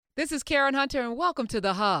This is Karen Hunter, and welcome to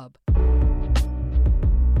The Hub.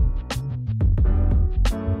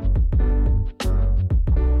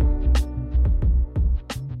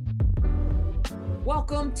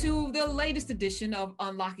 Welcome to the latest edition of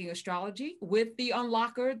Unlocking Astrology with the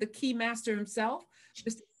unlocker, the key master himself,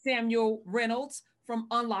 Mr. Samuel Reynolds from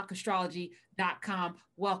unlockastrology.com.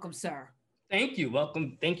 Welcome, sir. Thank you.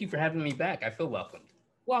 Welcome. Thank you for having me back. I feel welcomed.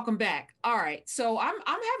 Welcome back. All right. So I'm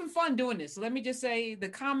having fun doing this. So let me just say the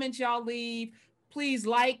comments y'all leave, please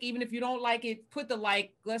like, even if you don't like it, put the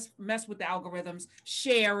like. Let's mess with the algorithms,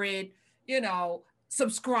 share it,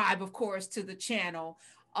 subscribe, of course, to the channel.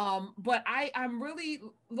 But I'm really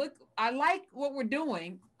I like what we're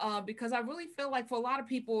doing because I really feel like for a lot of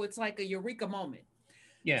people, it's like a eureka moment.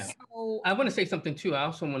 Yeah. So, I want to say something too. I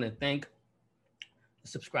also want to thank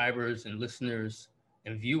subscribers and listeners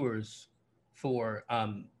and viewers for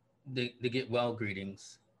the get well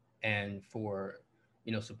greetings and for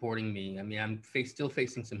supporting me. I mean, I'm still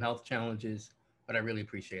facing some health challenges, but I really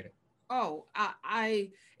appreciate it. Oh,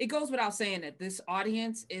 it goes without saying that this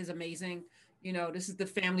audience is amazing. This is the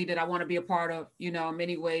family that I want to be a part of. In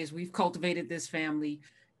many ways, we've cultivated this family,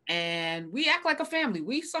 and we act like a family.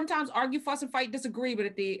 We sometimes argue, fuss, and fight, disagree, but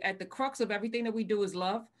at the crux of everything that we do is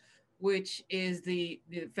love, which is the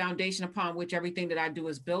foundation upon which everything that I do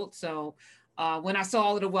is built. So when I saw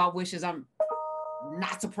all of the well wishes, I'm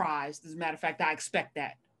not surprised. As a matter of fact, I expect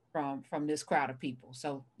that from this crowd of people.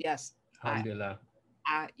 So yes, Alhamdulillah.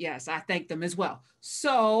 Yes, I thank them as well.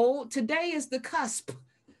 So today is the cusp,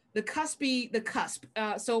 the cusp.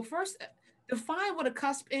 So first, define what a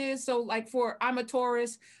cusp is. So like I'm a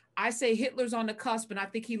Taurus, I say Hitler's on the cusp, and I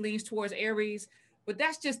think he leans towards Aries. But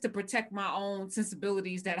that's just to protect my own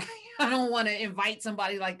sensibilities that I don't want to invite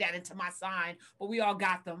somebody like that into my sign, but we all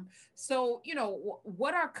got them. So,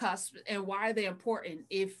 what are cusps and why are they important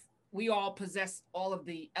if we all possess all of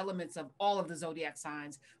the elements of all of the zodiac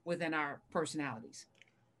signs within our personalities?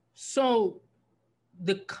 So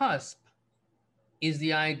the cusp is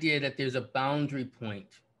the idea that there's a boundary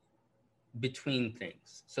point between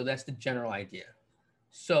things. So that's the general idea.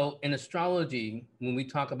 So in astrology, when we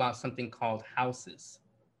talk about something called houses,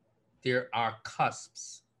 there are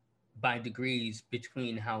cusps by degrees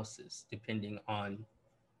between houses, depending on,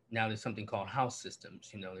 now there's something called house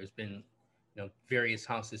systems. There's been various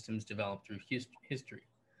house systems developed through history.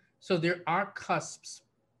 So there are cusps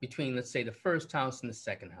between, let's say, the first house and the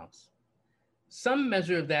second house. Some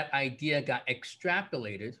measure of that idea got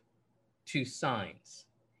extrapolated to signs.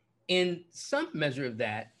 And some measure of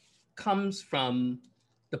that comes from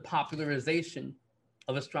the popularization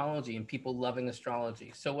of astrology and people loving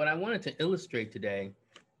astrology. So what I wanted to illustrate today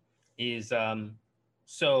is,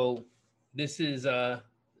 so this is a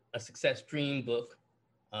Success Dream book,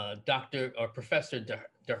 Dr. or Professor de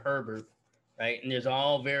Herbert, right? And there's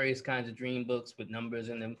all various kinds of dream books with numbers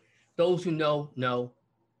in them. Those who know.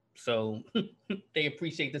 So they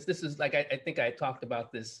appreciate this. This is like, I think I talked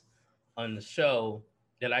about this on the show,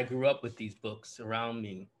 that I grew up with these books around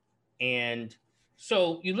me. And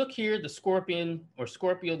so you look here, the Scorpion, or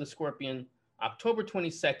Scorpio, the Scorpion, October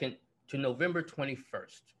 22nd to November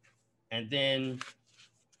 21st. And then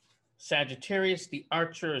Sagittarius, the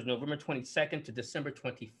Archer, is November 22nd to December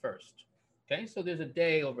 21st. Okay, so there's a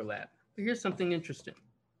day overlap. But here's something interesting.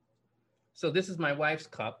 So this is my wife's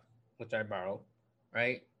cup, which I borrowed,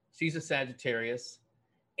 right? She's a Sagittarius.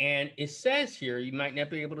 And it says here, you might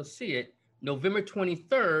not be able to see it, November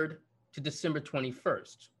 23rd to December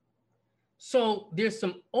 21st. So there's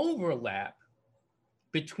some overlap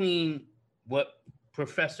between what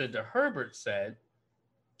Professor de Herbert said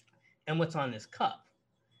and what's on this cup.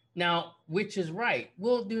 Now, which is right?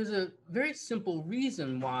 Well, there's a very simple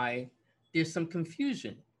reason why there's some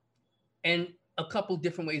confusion, and a couple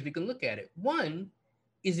different ways we can look at it. One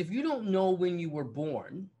is, if you don't know when you were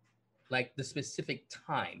born, like the specific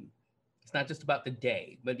time, it's not just about the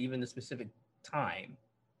day, but even the specific time,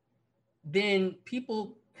 then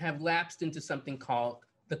people have lapsed into something called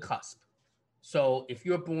the cusp. So if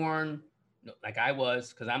you're born, like I was,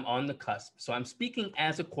 because I'm on the cusp, so I'm speaking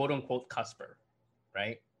as a quote unquote cusper,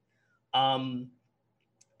 right?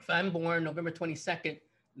 If I'm born November 22nd,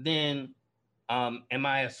 then am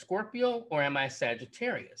I a Scorpio or am I a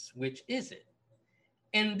Sagittarius? Which is it?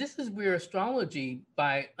 And this is where astrology,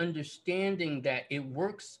 by understanding that it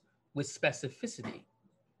works with specificity,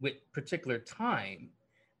 with particular time,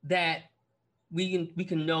 that we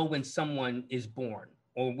can know when someone is born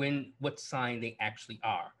or what sign they actually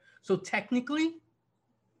are. So technically,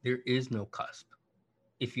 there is no cusp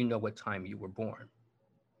if you know what time you were born.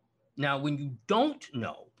 Now, when you don't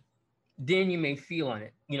know, then you may feel on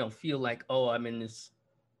it, feel like, oh, I'm in this,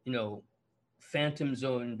 phantom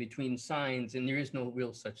zone between signs, and there is no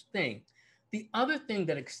real such thing. The other thing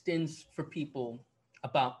that extends for people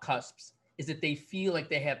about cusps is that they feel like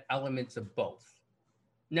they have elements of both.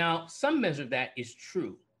 Now, some measure of that is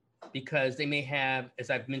true because they may have, as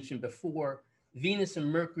I've mentioned before, Venus and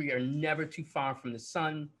Mercury are never too far from the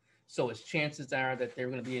sun. So its chances are that they're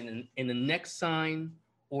going to be in the next sign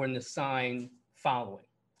or in the sign following,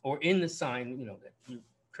 or in the sign, that you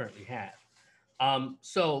currently have.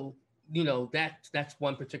 So, that's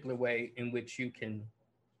one particular way in which you can,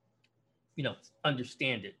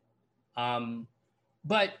 understand it.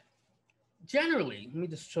 But generally, let me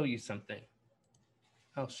just show you something.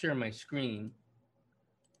 I'll share my screen.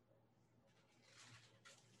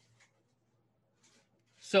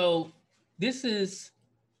 So this is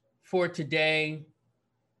for today.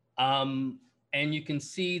 And you can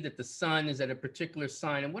see that the sun is at a particular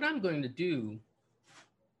sign. And what I'm going to do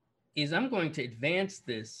is I'm going to advance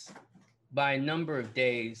this by a number of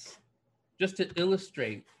days just to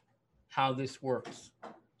illustrate how this works.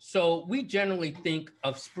 So we generally think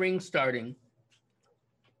of spring starting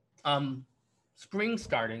March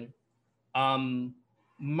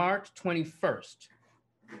 21st.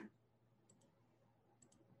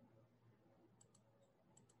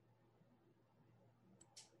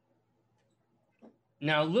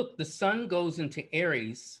 Now look, the sun goes into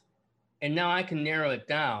Aries, and now I can narrow it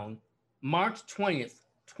down, March 20th,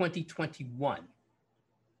 2021,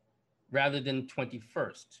 rather than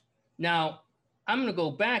 21st. Now, I'm gonna go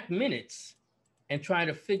back minutes and try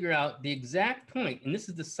to figure out the exact point, and this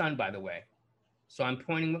is the sun, by the way. So I'm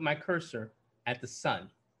pointing with my cursor at the sun.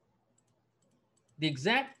 The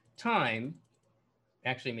exact time,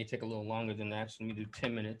 actually it may take a little longer than that, so let me do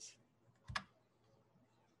 10 minutes.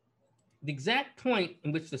 The exact point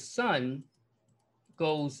in which the sun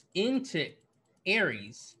goes into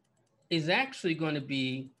Aries is actually going to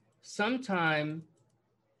be sometime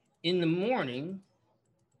in the morning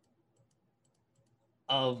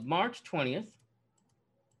of March 20th,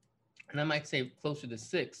 and I might say closer to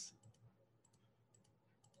 6.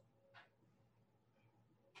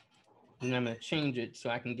 And I'm going to change it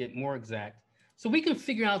so I can get more exact. So we can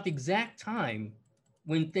figure out the exact time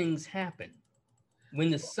when things happen,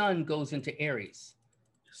 when the sun goes into Aries.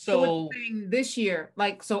 So this year,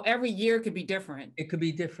 so every year could be different. It could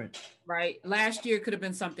be different. Right? Last year could have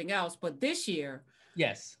been something else, but this year,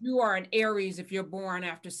 yes, you are an Aries if you're born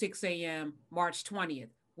after 6 a.m. March 20th.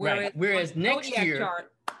 Whereas next year,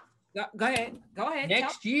 chart, go ahead.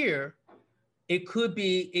 Next year, it could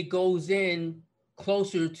be, it goes in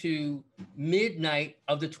closer to midnight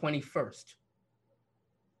of the 21st,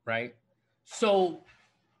 right? So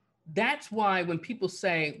that's why when people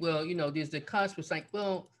say, well, there's the cusp, it's like,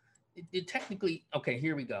 well, it technically, okay,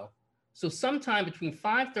 here we go. So sometime between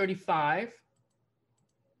 5:35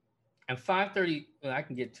 and 5:30, well, I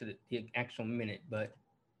can get to the actual minute, but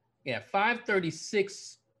yeah,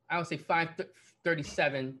 5:36, I would say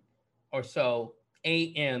 5:37 or so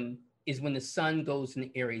a.m. is when the sun goes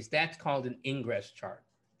into Aries. That's called an ingress chart.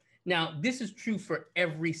 Now, this is true for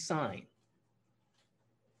every sign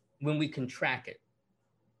when we can track it.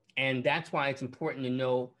 And that's why it's important to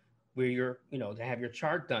know where you're, to have your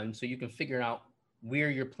chart done so you can figure out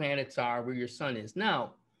where your planets are, where your sun is.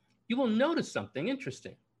 Now, you will notice something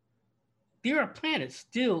interesting. There are planets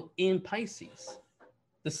still in Pisces.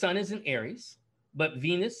 The sun is in Aries, but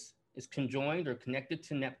Venus is conjoined or connected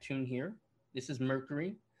to Neptune here. This is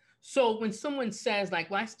Mercury. So when someone says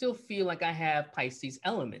like, well, I still feel like I have Pisces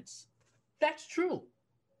elements, that's true.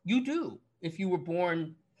 You do. If you were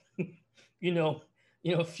born,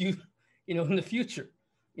 a few, in the future,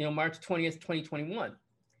 March 20th, 2021.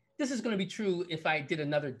 This is going to be true if I did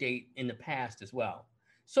another date in the past as well.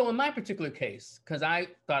 So in my particular case, because I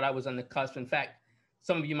thought I was on the cusp, in fact,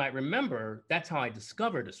 some of you might remember, that's how I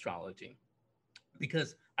discovered astrology,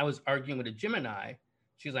 because I was arguing with a Gemini.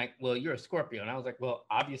 She's like, well, you're a Scorpio. And I was like, well,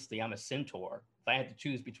 obviously I'm a centaur. If I had to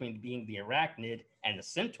choose between being the arachnid and the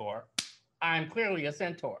centaur, I'm clearly a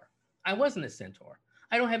centaur. I wasn't a centaur.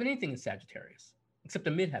 I don't have anything in Sagittarius except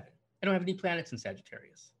a midheaven. I don't have any planets in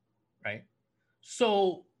Sagittarius, right?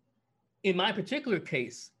 So in my particular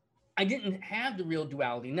case, I didn't have the real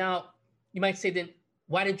duality. Now, you might say then,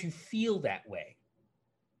 why did you feel that way,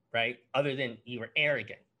 right? Other than you were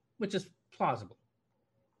arrogant, which is plausible.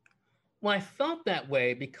 Well, I felt that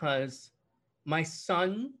way because my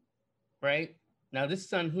sun, right? Now this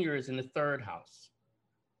sun here is in the 3rd house.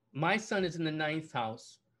 My sun is in the 9th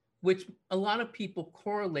house, which a lot of people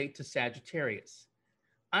correlate to Sagittarius.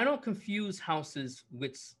 I don't confuse houses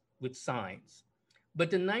with signs, but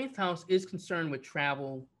the 9th house is concerned with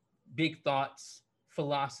travel, big thoughts,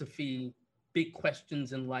 philosophy, big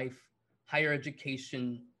questions in life, higher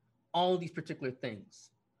education, all these particular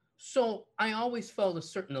things. So I always felt a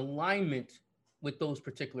certain alignment with those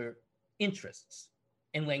particular interests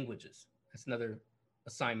and languages. That's another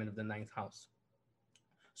assignment of the ninth house.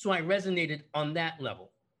 So I resonated on that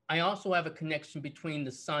level. I also have a connection between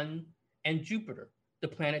the sun and Jupiter, the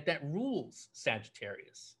planet that rules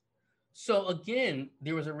Sagittarius. So again,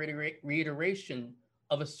 there was a reiteration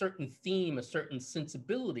of a certain theme, a certain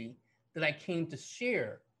sensibility that I came to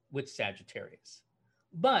share with Sagittarius.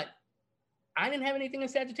 But I didn't have anything in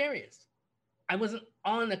Sagittarius. I wasn't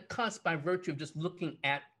on the cusp by virtue of just looking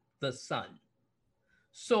at the sun.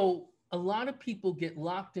 So a lot of people get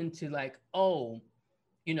locked into like, oh,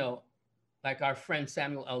 you know, like our friend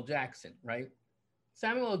Samuel L. Jackson, right?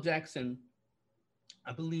 Samuel L. Jackson,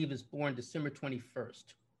 I believe, is born December 21st.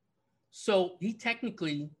 So he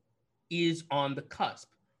technically is on the cusp.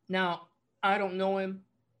 Now, I don't know him.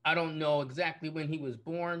 I don't know exactly when he was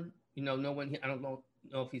born. I don't know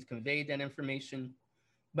if he's conveyed that information,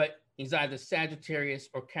 but he's either Sagittarius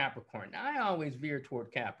or Capricorn. Now, I always veer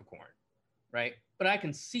toward Capricorn, right? But I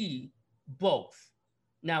can see both.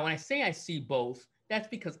 Now, when I say I see both, that's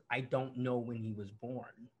because I don't know when he was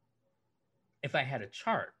born. If I had a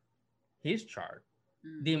chart, his chart,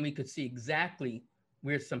 then we could see exactly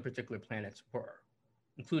where some particular planets were,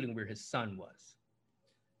 including where his sun was.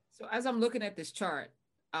 So as I'm looking at this chart,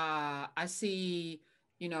 I see,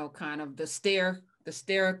 kind of the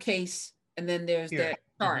staircase, and then there's Here. that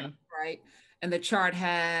chart, right? And the chart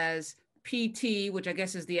has PT, which I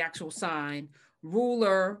guess is the actual sign,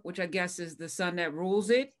 ruler, which I guess is the sun that rules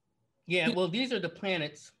it. Yeah, well, these are the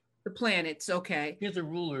planets. The planets, okay. Here's the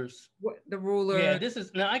rulers. The ruler. Yeah, this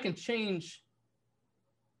is, now I can change,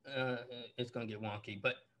 it's going to get wonky,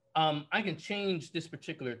 but I can change this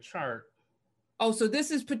particular chart. Oh, so this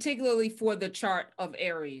is particularly for the chart of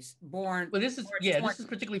Aries, born. Well, this is, this is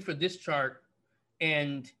particularly for this chart.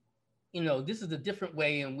 And, this is a different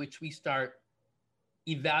way in which we start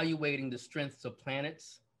evaluating the strengths of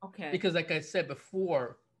planets. Okay. Because like I said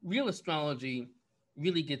before, real astrology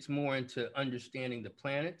really gets more into understanding the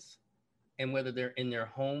planets and whether they're in their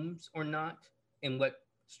homes or not, and what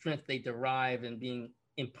strength they derive in being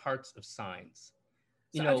in parts of signs.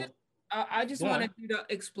 I just wanted you to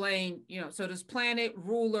explain, so this planet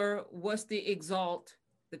ruler, what's the exalt,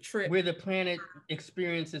 the trip? Where the planet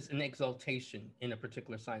experiences an exaltation in a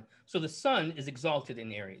particular sign. So the sun is exalted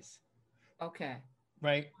in Aries. Okay.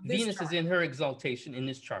 Right? Venus is in her exaltation in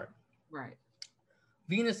this chart. Right.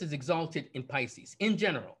 Venus is exalted in Pisces in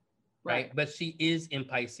general, right? But she is in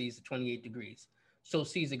Pisces at 28 degrees. So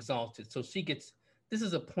she's exalted. So she gets, this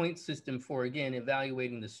is a point system for, again,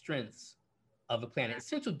 evaluating the strengths of a planet.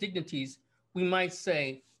 Essential dignities, we might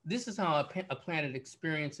say, this is how a planet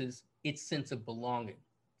experiences its sense of belonging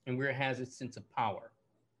and where it has its sense of power.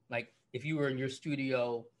 Like if you were in your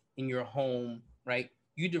studio, in your home, right?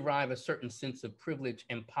 You derive a certain sense of privilege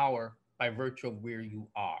and power by virtue of where you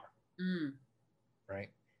are. Right?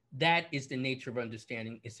 That is the nature of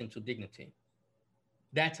understanding essential dignity.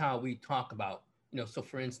 That's how we talk about, so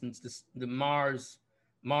for instance, the Mars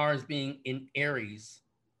being in Aries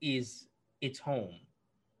is its home.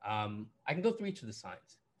 I can go through each of the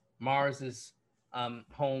signs. Mars's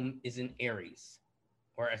home is in Aries,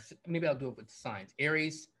 or maybe I'll do it with the signs.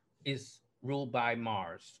 Aries is ruled by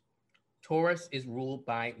Mars. Taurus is ruled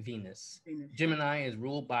by Venus. Gemini is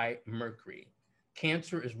ruled by Mercury.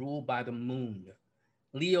 Cancer is ruled by the moon.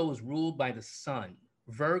 Leo is ruled by the sun.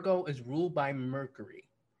 Virgo is ruled by Mercury.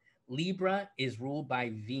 Libra is ruled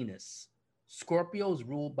by Venus. Scorpio is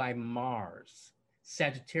ruled by Mars.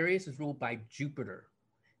 Sagittarius is ruled by Jupiter.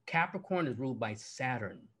 Capricorn is ruled by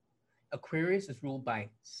Saturn. Aquarius is ruled by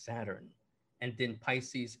Saturn. And then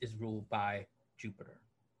Pisces is ruled by Jupiter.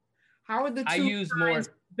 How are the two I use more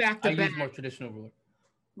traditional ruler.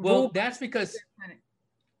 Well, that's because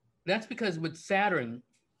with Saturn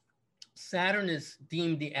is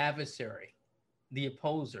deemed the adversary, the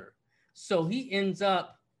opposer. So he ends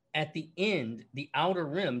up at the end, the outer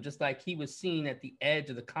rim, just like he was seen at the edge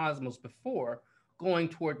of the cosmos before, going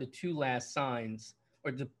toward the two last signs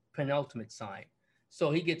or the penultimate sign.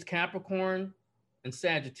 So he gets Capricorn and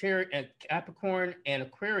Sagittarius, Capricorn and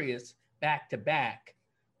Aquarius back to back,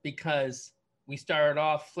 because we started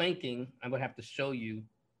off flanking. I'm gonna have to show you,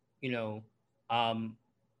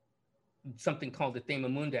 something called the Thema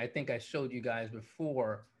Mundi. I think I showed you guys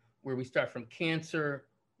before, where we start from Cancer,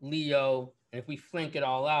 Leo, and if we flank it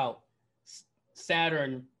all out,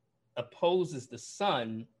 Saturn opposes the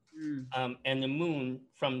sun and the moon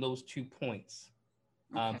from those 2 points,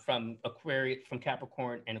 from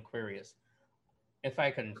Capricorn and Aquarius. If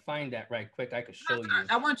I can find that right quick, I could show you.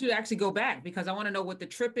 I want you to actually go back, because I want to know what the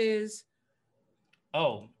trip is,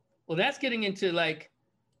 Oh, well, that's getting into like,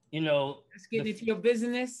 you know, Let's get into your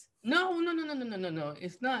business. no, no, no, no, no, no, no,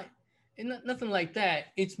 no. Nothing like that.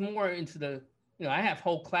 It's more into the, I have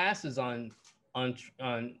whole classes on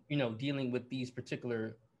dealing with these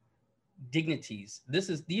particular dignities.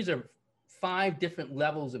 These are 5 different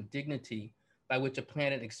levels of dignity by which a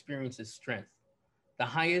planet experiences strength. The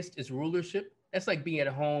highest is rulership. That's like being at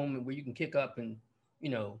home where you can kick up and, you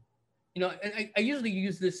know, I usually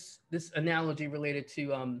use this analogy related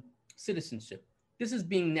to citizenship. This is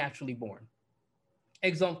being naturally born.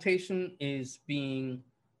 Exaltation is being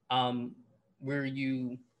where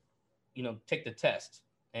you take the test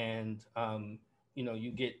and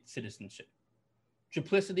you get citizenship.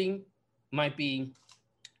 Triplicity might be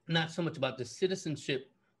not so much about the citizenship,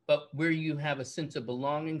 but where you have a sense of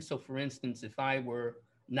belonging. So, for instance, if I were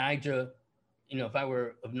Niger, if I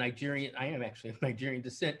were of Nigerian, I am actually of Nigerian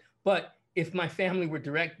descent, but if my family were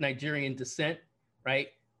direct Nigerian descent, right,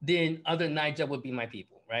 then other Niger would be my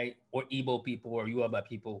people, right? Or Igbo people or Yoruba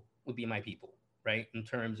people would be my people, right? In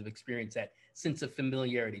terms of experience, that sense of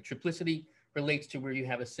familiarity. Triplicity relates to where you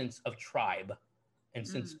have a sense of tribe and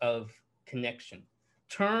sense of connection.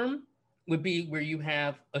 Term would be where you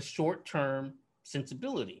have a short-term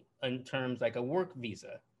sensibility in terms like a work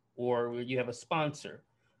visa or where you have a sponsor.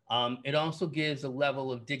 It also gives a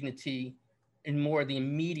level of dignity in more the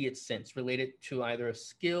immediate sense related to either a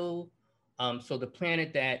skill. So the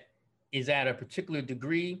planet that is at a particular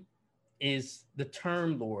degree is the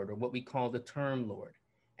term lord, or what we call the term lord.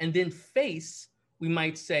 And then face, we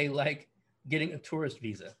might say like getting a tourist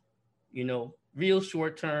visa, real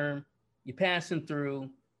short term, you're passing through.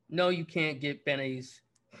 No, you can't get bennies.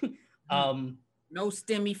 No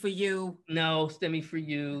STEMI for you. No STEMI for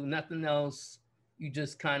you. Nothing else. You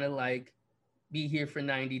just kind of like be here for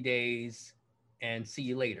 90 days and see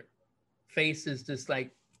you later. Face is just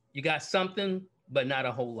like you got something, but not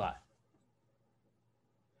a whole lot.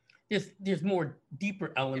 There's more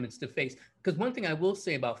deeper elements to face. Because one thing I will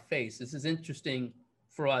say about face, this is interesting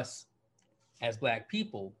for us as Black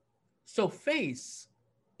people. So face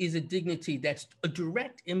is a dignity that's a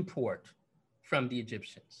direct import from the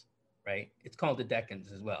Egyptians, right? It's called the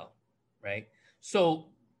Decans as well, right? So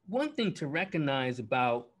one thing to recognize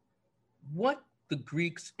about what the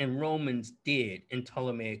Greeks and Romans did in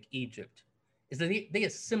Ptolemaic Egypt is that they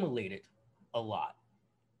assimilated a lot.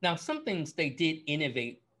 Now, some things they did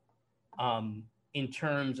innovate in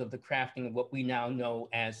terms of the crafting of what we now know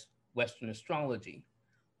as Western astrology.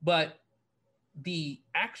 But the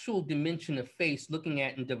actual dimension of face, looking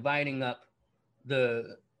at and dividing up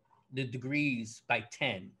the degrees by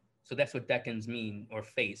 10, so that's what decans mean, or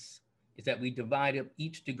face, is that we divide up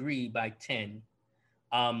each degree by 10,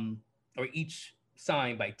 or each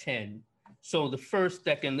sign by 10. So the first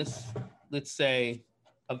decan, let's say,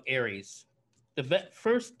 of Aries, the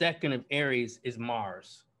first decan of Aries is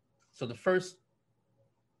Mars. So the first,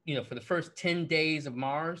 for the first 10 days of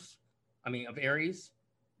of Aries,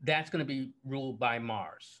 that's going to be ruled by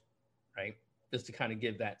Mars, right? Just to kind of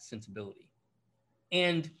give that sensibility.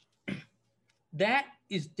 And that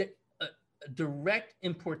is a direct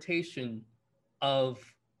importation of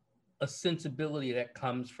a sensibility that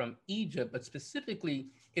comes from Egypt, but specifically,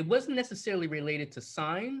 it wasn't necessarily related to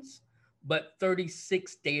signs, but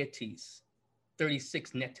 36 deities,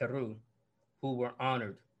 36 Neteru, who were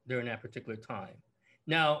honored during that particular time.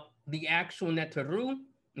 Now, the actual Neteru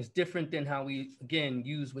is different than how we, again,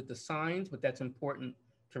 use with the signs, but that's important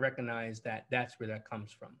to recognize that that's where that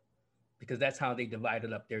comes from, because that's how they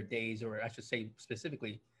divided up their days, or I should say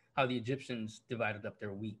specifically, how the Egyptians divided up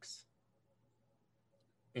their weeks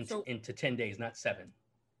into 10 days, not 7.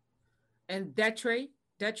 And Detri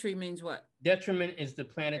means what? Detriment is the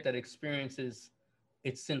planet that experiences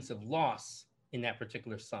its sense of loss in that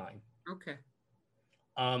particular sign. Okay.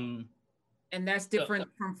 And that's different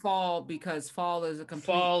from fall, because fall is a complete...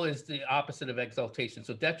 Fall is the opposite of exaltation.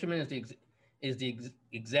 So detriment is the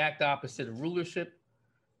exact opposite of rulership.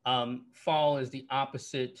 Fall is the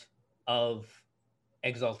opposite of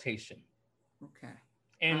exaltation. Okay.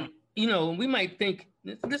 And, we might think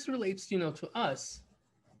this relates, to us.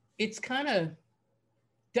 It's kind of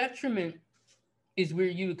detriment is where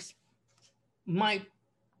you might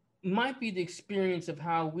be the experience of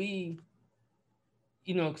how we,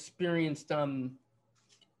 experienced,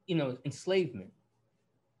 enslavement,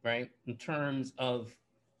 right? In terms of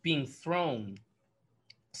being thrown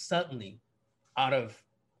suddenly out of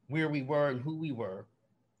where we were and who we were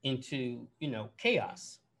into,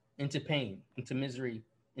 chaos, into pain, into misery,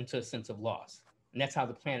 into a sense of loss. And that's how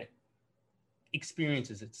the planet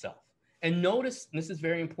experiences itself. And notice, and this is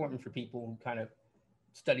very important for people who kind of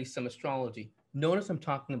study some astrology, notice I'm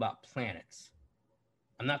talking about planets.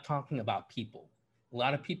 I'm not talking about people. A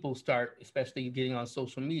lot of people start, especially getting on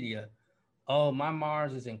social media, oh, my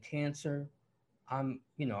Mars is in Cancer, I'm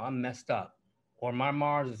messed up. Or my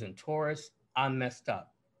Mars is in Taurus, I'm messed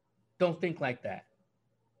up. Don't think like that.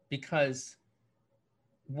 Because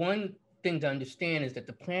one thing to understand is that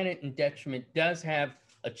the planet in detriment does have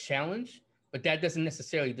a challenge, but that doesn't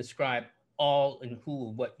necessarily describe all and who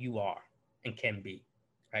or what you are and can be,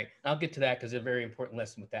 right? And I'll get to that because there's a very important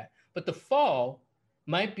lesson with that. But the fall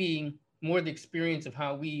might be more the experience of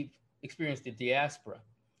how we've experienced the diaspora.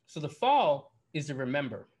 So the fall is to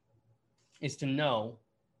remember, is to know,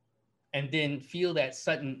 and then feel that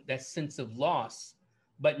sense of loss,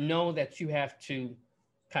 but know that you have to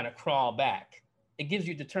kind of crawl back. It gives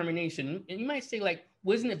you determination. And you might say, like,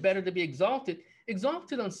 wasn't it better to be exalted?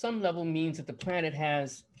 Exalted on some level means that the planet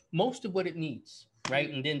has most of what it needs,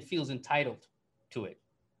 right? And then feels entitled to it,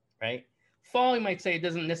 right? Fall, you might say, it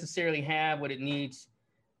doesn't necessarily have what it needs,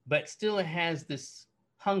 but still it has this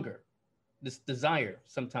hunger, this desire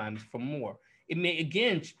sometimes for more. It may,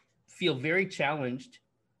 again, feel very challenged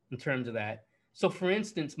in terms of that. So for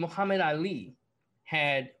instance, Muhammad Ali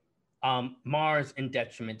had Mars in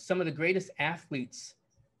detriment. Some of the greatest athletes,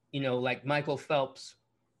 like Michael Phelps,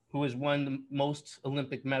 who has won the most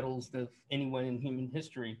Olympic medals of anyone in human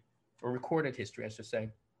history, or recorded history, I should say,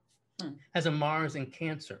 has a Mars in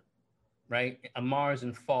Cancer, right? A Mars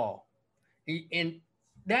in fall. And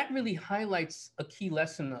that really highlights a key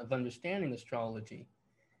lesson of understanding astrology.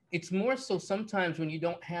 It's more so sometimes when you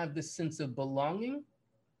don't have this sense of belonging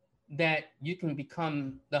that you can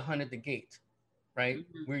become the hun at the gate, right?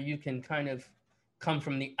 Mm-hmm. Where you can kind of come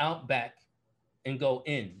from the outback and go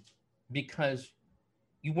in because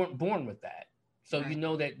you weren't born with that. So right. You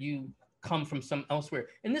know that you come from some elsewhere.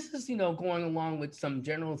 And this is, going along with some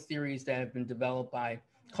general theories that have been developed by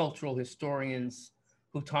cultural historians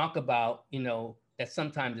who talk about, that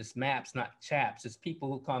sometimes it's maps, not chaps. It's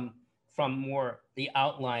people who come from more the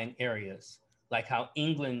outlying areas, like how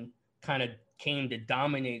England kind of came to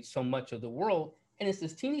dominate so much of the world. And it's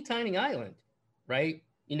this teeny tiny island, right?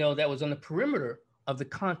 That was on the perimeter of the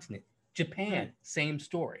continent. Japan, same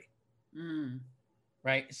story,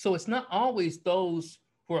 right? So it's not always those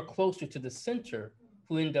who are closer to the center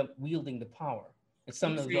who end up wielding the power. And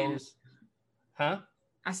some of those, I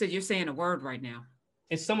said, you're saying a word right now.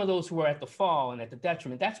 It's some of those who are at the fall and at the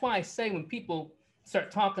detriment. That's why I say when people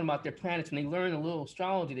start talking about their planets, when they learn a little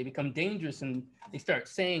astrology, they become dangerous and they start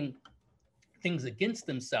saying things against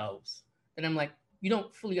themselves. And I'm like, you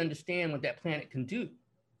don't fully understand what that planet can do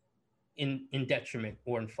in detriment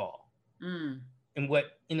or in fall. And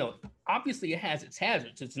what, obviously it has its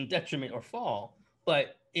hazards. It's in detriment or fall,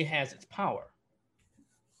 but it has its power.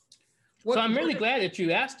 So I'm really glad that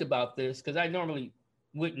you asked about this because I normally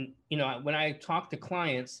wouldn't, when I talk to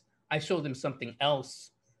clients, I show them something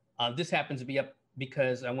else. This happens to be up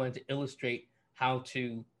because I wanted to illustrate how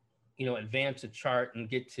to, advance a chart and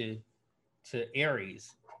get to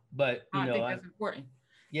Aries. But, I think that's important.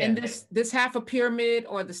 Yeah. And this half a pyramid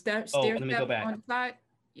or the stair let me go back. On the side?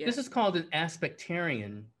 Yeah. This is called an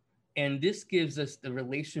aspectarian. And this gives us the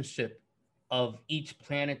relationship of each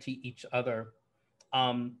planet to each other.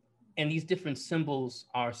 And these different symbols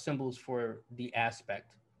are symbols for the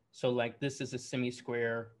aspect. So like this is a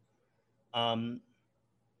semi-square.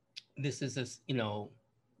 This is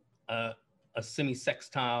a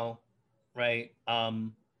semi-sextile, right?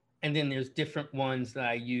 And then there's different ones that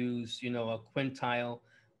I use, a quintile,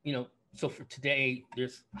 so for today,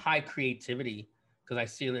 there's high creativity because I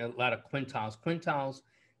see a lot of quintiles. Quintiles,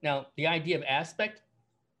 now the idea of aspect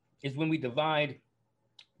is when we divide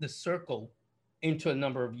the circle into a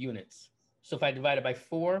number of units. So if I divide it by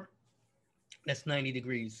 4, that's 90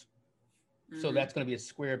 degrees. So that's going to be a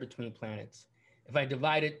square between planets. If I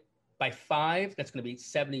divide it by 5, that's going to be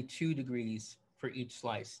 72 degrees for each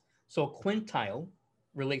slice. So a quintile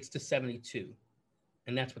relates to 72.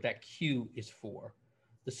 And that's what that Q is for.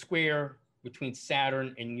 The square between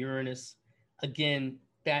Saturn and Uranus, again,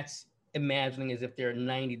 that's imagining as if they're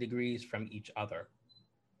 90 degrees from each other.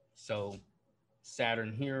 So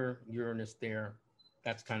Saturn here, Uranus there.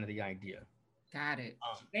 That's kind of the idea. Got it.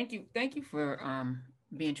 Thank you. Thank you for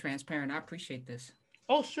being transparent. I appreciate this.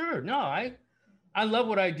 Oh, sure. No, I love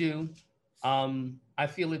what I do. I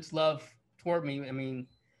feel it's love toward me. I mean,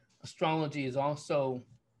 astrology is also,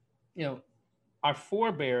 our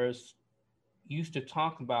forebears used to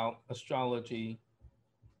talk about astrology,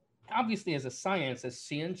 obviously as a science, as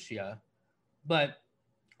scientia, but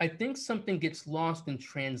I think something gets lost in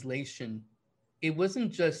translation. It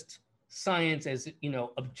wasn't just science as,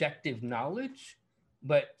 objective knowledge,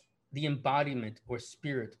 but the embodiment or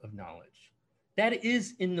spirit of knowledge. That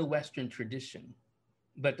is in the Western tradition.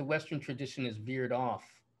 but the Western tradition has veered off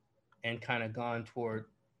and kind of gone toward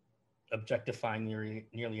objectifying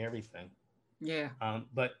nearly everything. Yeah.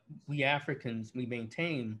 But we Africans, we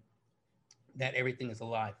maintain that everything is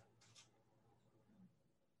alive.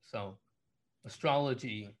 So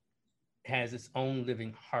astrology has its own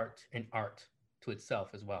living heart and art to itself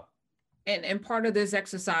as well. And part of this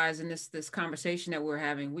exercise and this conversation that we're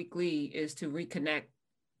having weekly is to reconnect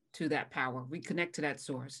to that power, reconnect to that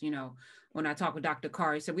source. You know, when I talked with Dr.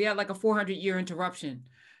 Carr, he said we had like a 400-year interruption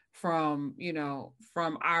from, you know,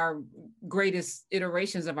 from our greatest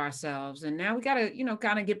iterations of ourselves. And now we got to, you know,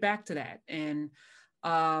 kind of get back to that. And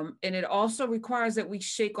it also requires that we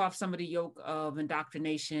shake off some of the yoke of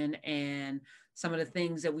indoctrination and some of the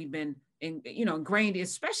things that we've been ingrained,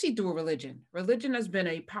 especially through religion. Religion has been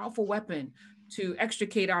a powerful weapon to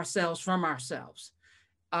extricate ourselves from ourselves.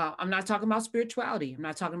 I'm not talking about spirituality. I'm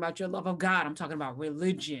not talking about your love of God. I'm talking about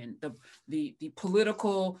religion, the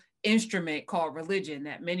political instrument called religion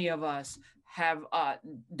that many of us have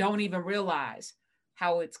don't even realize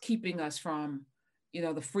how it's keeping us from, you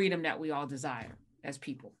know, the freedom that we all desire as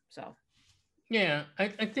people. So, yeah, I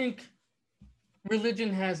think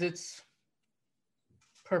religion has its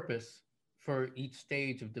purpose for each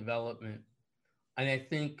stage of development. And I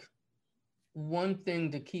think one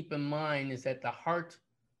thing to keep in mind is that the heart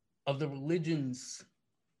of the religions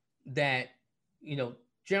that, you know,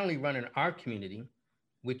 generally run in our community,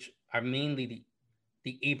 which are mainly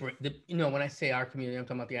you know, when I say our community, I'm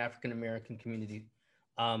talking about the African American community,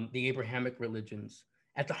 the Abrahamic religions.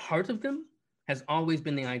 At the heart of them has always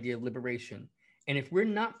been the idea of liberation. And if we're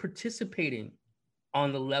not participating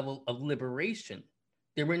on the level of liberation,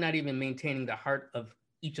 then we're not even maintaining the heart of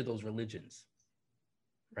each of those religions,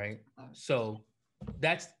 right? So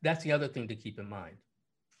that's the other thing to keep in mind.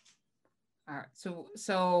 All right.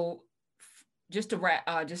 So just to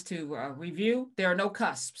review, there are no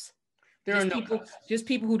cusps. There are no cusps. Just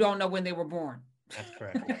people who don't know when they were born. That's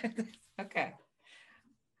correct. Okay.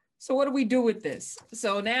 So what do we do with this?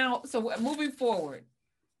 So moving forward.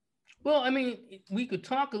 Well, I mean, we could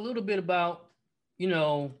talk a little bit about, you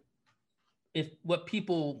know, if what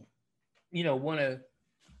people, you know, want to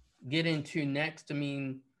get into next. I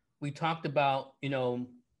mean, we talked about, you know,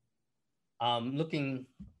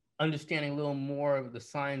 understanding a little more of the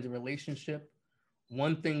signs of relationship.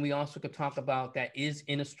 One thing we also could talk about that is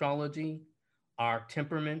in astrology are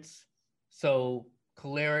temperaments. So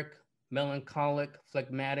choleric, melancholic,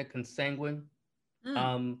 phlegmatic, and sanguine,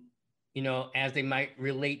 you know, as they might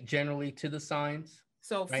relate generally to the signs.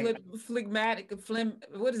 So right? Phlegmatic,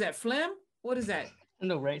 what is that? Phlegm? What is that?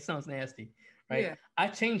 No, right? Sounds nasty, right? Yeah. I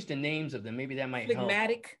changed the names of them. Maybe that might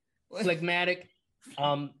phlegmatic. Help. Phlegmatic.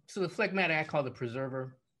 So the phlegmatic I call the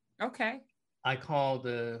preserver. Okay. I call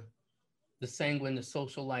the sanguine the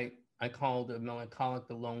socialite. I call the melancholic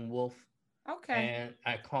the lone wolf. Okay. And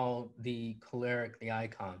I call the choleric the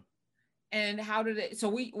icon. And how do they? So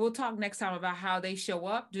we'll talk next time about how they show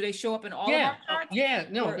up. Do they show up in all of our charts? Yeah,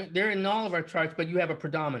 no, they're in all of our charts, but you have a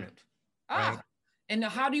predominant. Right? And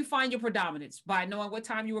how do you find your predominance? By knowing what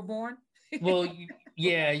time you were born? Well,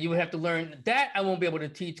 you would have to learn that. I won't be able to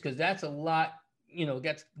teach because that's a lot. You know,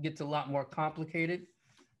 gets a lot more complicated.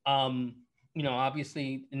 You know,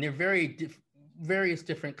 obviously, and there are various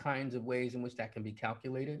different kinds of ways in which that can be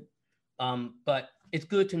calculated. But it's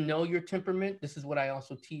good to know your temperament. This is what I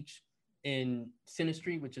also teach in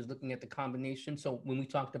synastry, which is looking at the combination. So when we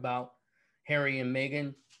talked about Harry and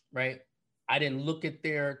Meghan, right? I didn't look at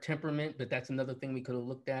their temperament, but that's another thing we could have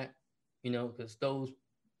looked at, you know, because those,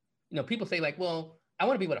 you know, people say like, well, I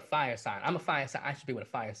want to be with a fire sign. I'm a fire sign. I should be with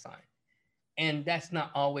a fire sign. And that's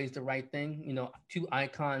not always the right thing. You know, two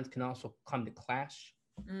icons can also come to clash.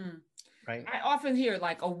 Right. I often hear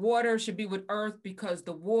like a water should be with earth because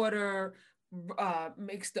the water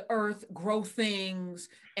makes the earth grow things,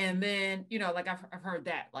 and then, you know, like I've heard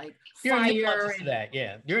that, like fire and that,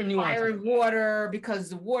 yeah, there are nuances. Fire and water because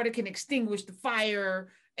the water can extinguish the fire.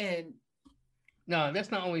 And no,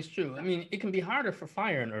 that's not always true. I mean, it can be harder for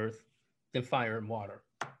fire and earth than fire and water,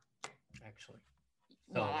 actually.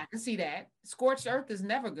 So, well, I can see that. Scorched earth is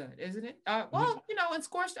never good, isn't it? Well, you know, in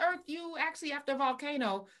scorched earth, you actually, after a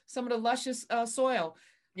volcano, some of the luscious soil.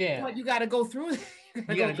 Yeah. But you got to go through it.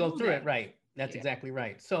 You got to go through it, right. That's exactly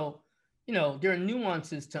right. So, you know, there are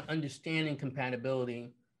nuances to understanding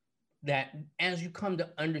compatibility that as you come to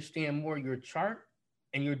understand more your chart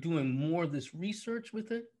and you're doing more of this research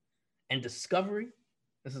with it and discovery,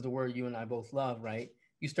 this is the word you and I both love, right?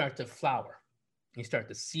 You start to flower. You start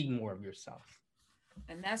to see more of yourself.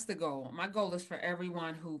 And that's the goal. My goal is for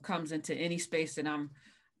everyone who comes into any space that I'm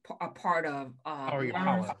a part of. Power your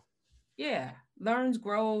power. Yeah, learns,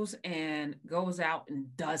 grows, and goes out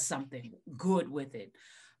and does something good with it.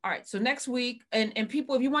 All right. So next week, and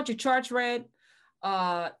people, if you want your charts read,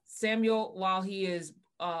 Samuel, while he is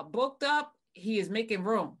booked up, he is making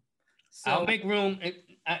room. So I'll make room.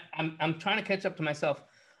 I'm trying to catch up to myself.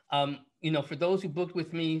 For those who booked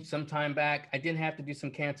with me some time back, I didn't have to do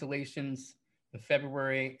some cancellations in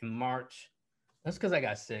February and March. That's because I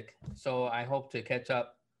got sick. So I hope to catch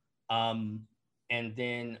up, and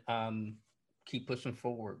then keep pushing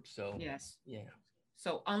forward. So yes, yeah.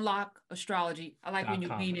 So Unlock Astrology. I like when you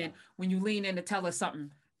lean in to tell us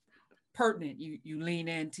something pertinent. You lean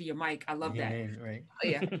into your mic. I love that. Right. Oh,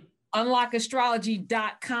 yeah.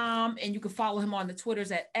 Unlockastrology.com, and you can follow him on the Twitters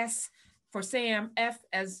at S for Sam, F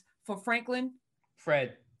as for Franklin,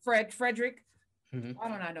 Frederick. Mm-hmm. Why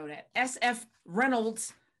don't I know that? SF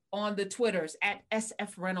Reynolds on the Twitters at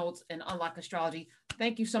SF Reynolds and Unlock Astrology.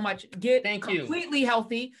 Thank you so much. Get completely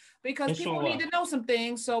healthy, because people need to know some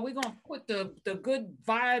things. So we're gonna put the good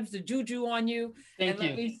vibes, the juju on you. Thank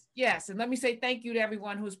you. And let me say thank you to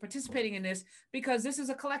everyone who's participating in this, because this is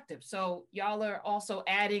a collective. So y'all are also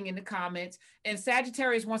adding in the comments. And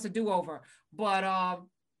Sagittarius wants a do-over, but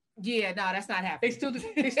yeah, no, that's not happening.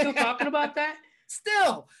 They still talking about that?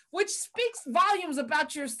 Still, which speaks volumes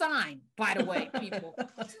about your sign, by the way, people.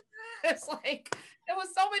 It's like there was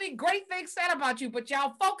so many great things said about you, but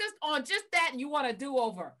y'all focused on just that, and you want to do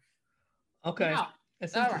over. Okay, no.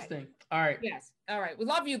 That's interesting. All right. Yes. All right. We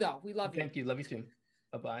love you, though. We love you. Thank you. Love you too.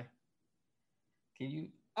 Bye-bye. Can you?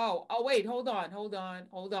 Oh, wait. Hold on. Oh,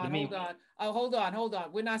 hold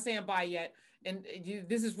on. We're not saying bye yet, and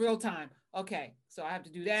this is real time. Okay, so I have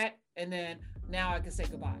to do that, and then now I can say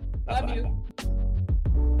goodbye. Love you.